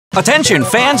Attention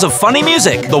fans of funny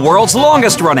music! The world's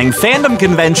longest-running fandom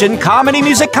convention comedy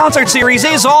music concert series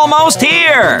is almost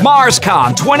here!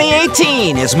 Marscon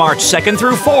 2018 is March 2nd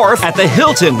through 4th at the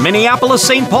Hilton,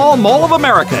 Minneapolis-St. Paul Mall of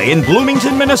America in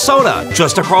Bloomington, Minnesota,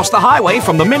 just across the highway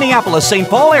from the Minneapolis-St.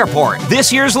 Paul Airport.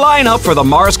 This year's lineup for the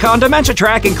Marscon Dementia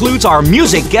Track includes our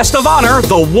music guest of honor,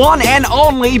 the one and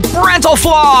only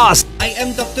Brentalfloss! I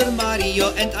am Dr.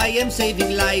 Mario and I am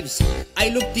saving lives. I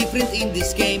look different in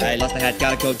this game. I lost the hat,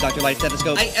 got a coat, Dr. Light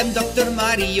stethoscope. I am Dr.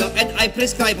 Mario and I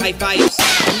prescribe high fives.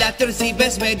 Letters the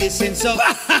best medicine, so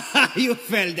you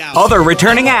fell down. Other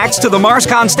returning acts to the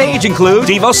Marscon stage include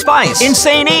Devo Spice,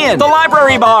 Insane Ian, the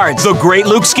Library Bards, the Great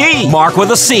Luke Ski, Marc with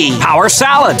a C, Power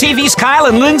Salad, TV's Kyle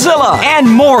and Lindzilla, and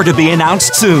more to be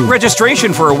announced soon.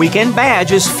 Registration for a weekend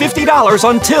badge is $50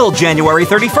 until January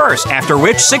 31st, after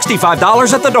which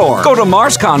 $65 at the door. Go to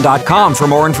marscon.com for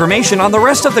more information on the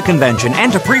rest of the convention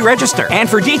and to pre-register. And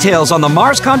for details on the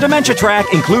Marscon Dementia Track,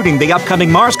 including the upcoming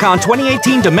Marscon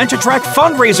 2018 Dementia Track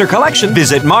Fund Raiser collection,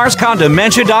 visit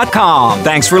marscondementia.com.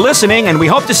 Thanks for listening, and we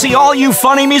hope to see all you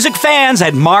funny music fans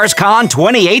at Marscon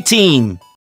 2018.